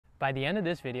By the end of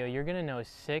this video, you're gonna know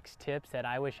 6 tips that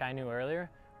I wish I knew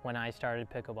earlier when I started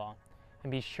pickleball.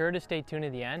 And be sure to stay tuned to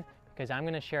the end because I'm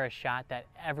gonna share a shot that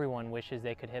everyone wishes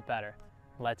they could hit better.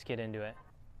 Let's get into it.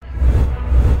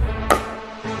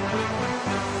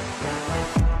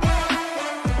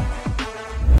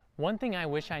 One thing I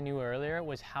wish I knew earlier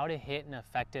was how to hit an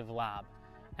effective lob.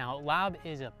 Now, lob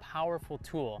is a powerful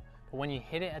tool, but when you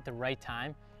hit it at the right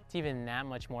time, it's even that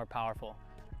much more powerful.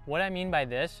 What I mean by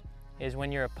this is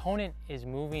when your opponent is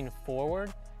moving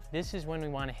forward, this is when we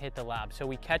want to hit the lob. So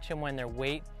we catch them when their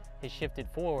weight is shifted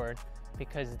forward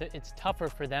because it's tougher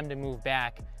for them to move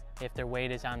back if their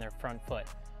weight is on their front foot.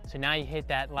 So now you hit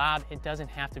that lob, it doesn't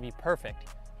have to be perfect.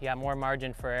 You got more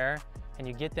margin for error and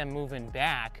you get them moving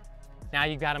back. Now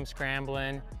you got them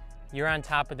scrambling, you're on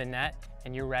top of the net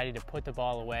and you're ready to put the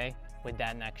ball away with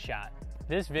that next shot.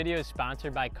 This video is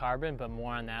sponsored by Carbon, but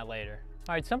more on that later.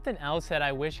 All right, something else that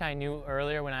I wish I knew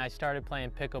earlier when I started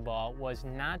playing pickleball was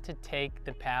not to take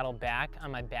the paddle back on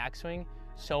my backswing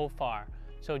so far.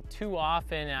 So too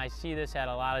often, and I see this at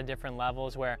a lot of different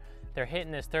levels where they're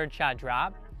hitting this third shot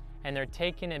drop and they're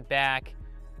taking it back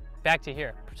to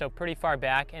here, so pretty far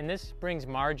back, and this brings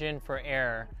margin for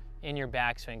error in your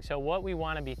backswing. So what we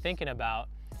want to be thinking about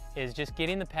is just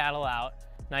getting the paddle out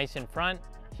nice in front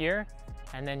here,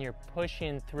 and then you're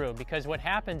pushing through, because what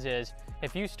happens is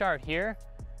if you start here,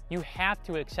 you have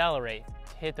to accelerate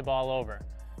to hit the ball over.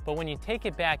 But when you take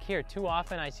it back here, too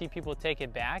often I see people take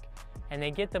it back and they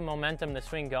get the momentum, the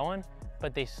swing going,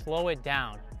 but they slow it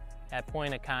down at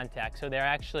point of contact. So they're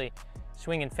actually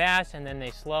swinging fast and then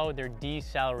they slow, they're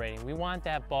decelerating. We want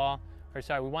that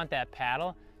we want that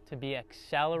paddle to be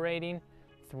accelerating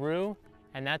through,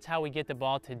 and that's how we get the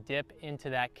ball to dip into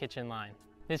that kitchen line.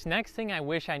 This next thing I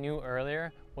wish I knew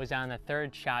earlier was on the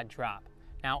third shot drop.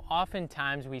 Now,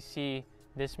 oftentimes we see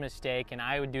this mistake, and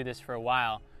I would do this for a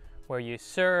while, where you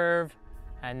serve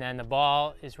and then the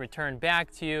ball is returned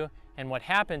back to you, and what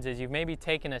happens is you've maybe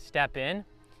taken a step in,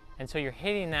 and so you're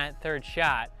hitting that third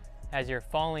shot as you're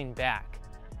falling back.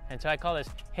 And so I call this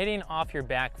hitting off your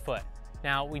back foot.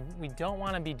 Now, we don't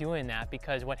want to be doing that,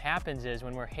 because what happens is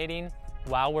when we're hitting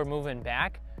while we're moving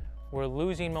back, we're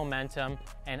losing momentum,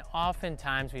 and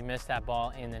oftentimes we miss that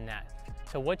ball in the net.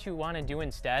 So what you want to do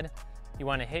instead, you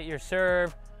want to hit your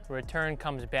serve, return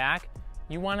comes back.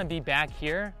 You want to be back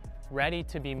here, ready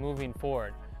to be moving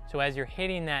forward. So as you're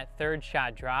hitting that third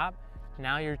shot drop,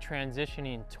 now you're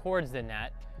transitioning towards the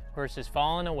net versus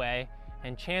falling away,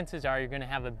 and chances are you're going to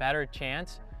have a better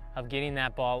chance of getting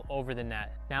that ball over the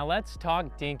net. Now let's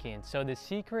talk dinking. So the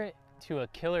secret to a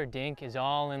killer dink is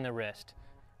all in the wrist.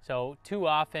 So too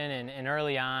often and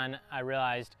early on, I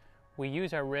realized we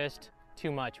use our wrist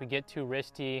too much. We get too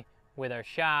wristy with our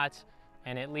shots,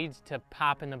 and it leads to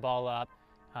popping the ball up.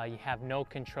 You have no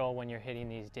control when you're hitting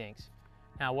these dinks.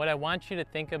 Now what I want you to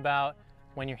think about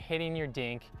when you're hitting your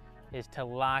dink is to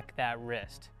lock that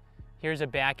wrist. Here's a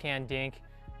backhand dink.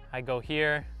 I go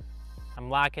here, I'm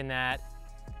locking that,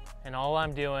 and all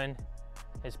I'm doing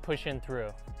is pushing through.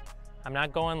 I'm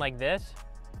not going like this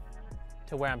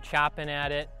to where I'm chopping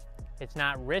at it. It's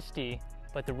not wristy,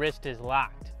 but the wrist is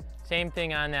locked. Same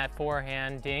thing on that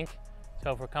forehand dink.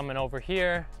 So if we're coming over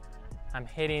here, I'm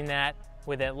hitting that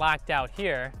with it locked out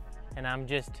here, and I'm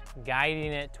just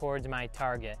guiding it towards my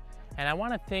target. And I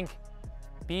want to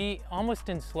be almost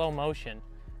in slow motion.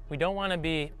 We don't want to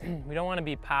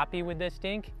be poppy with this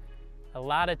dink. A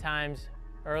lot of times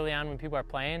early on when people are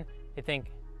playing, they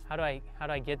think, how do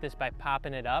I get this by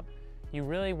popping it up? You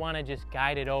really want to just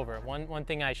guide it over. One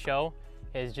thing I show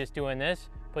is just doing this.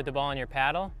 Put the ball on your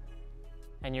paddle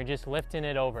and you're just lifting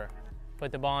it over.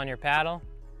 Put the ball on your paddle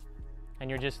and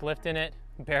you're just lifting it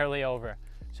barely over.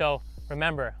 So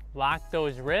remember, lock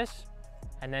those wrists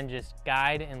and then just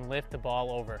guide and lift the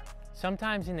ball over.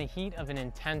 Sometimes in the heat of an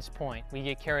intense point, we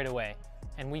get carried away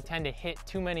and we tend to hit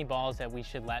too many balls that we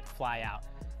should let fly out.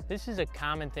 This is a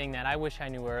common thing that I wish I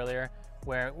knew earlier,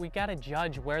 where we got to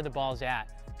judge where the ball's at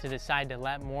to decide to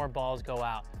let more balls go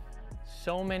out.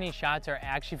 So many shots are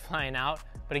actually flying out,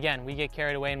 but again, we get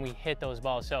carried away and we hit those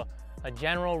balls. So a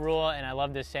general rule, and I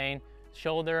love this saying,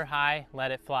 shoulder high,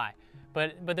 let it fly.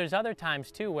 But there's other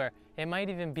times too where it might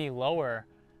even be lower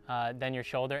than your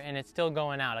shoulder and it's still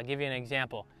going out. I'll give you an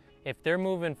example. If they're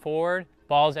moving forward,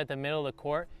 ball's at the middle of the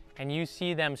court, and you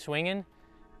see them swinging,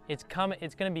 it's going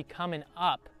to be coming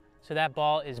up, so that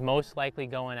ball is most likely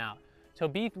going out. So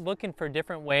be looking for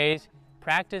different ways.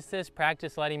 Practice this,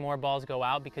 practice letting more balls go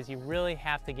out, because you really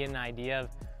have to get an idea of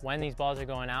when these balls are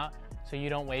going out so you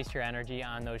don't waste your energy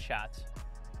on those shots.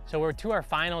 So we're to our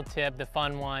final tip, the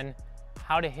fun one,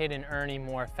 how to hit an Ernie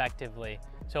more effectively.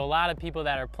 So a lot of people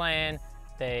that are playing,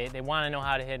 they want to know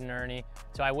how to hit an Ernie.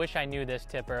 So I wish I knew this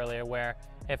tip earlier, where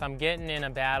if I'm getting in a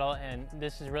battle, and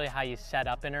this is really how you set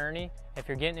up an Ernie, if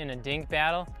you're getting in a dink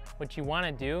battle, what you want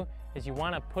to do is you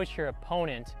want to push your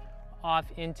opponent off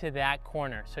into that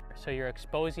corner. So you're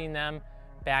exposing them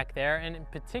back there, and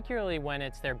particularly when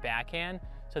it's their backhand.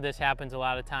 So this happens a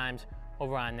lot of times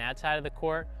over on that side of the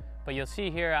court. But you'll see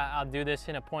here, I'll do this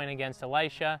in a point against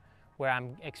Elisha, where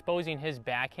I'm exposing his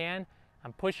backhand.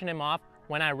 I'm pushing him off.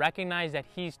 When I recognize that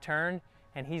he's turned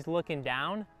and he's looking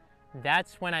down,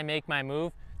 that's when I make my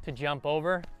move to jump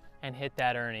over and hit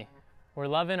that Ernie. We're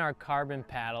loving our carbon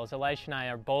paddles. Elisha and I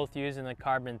are both using the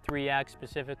carbon 3X.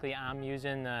 Specifically, I'm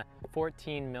using the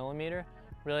 14 millimeter.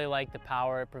 Really like the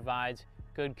power it provides,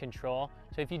 good control.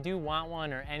 So if you do want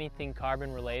one or anything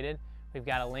carbon related, we've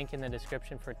got a link in the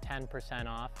description for 10%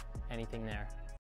 off anything there.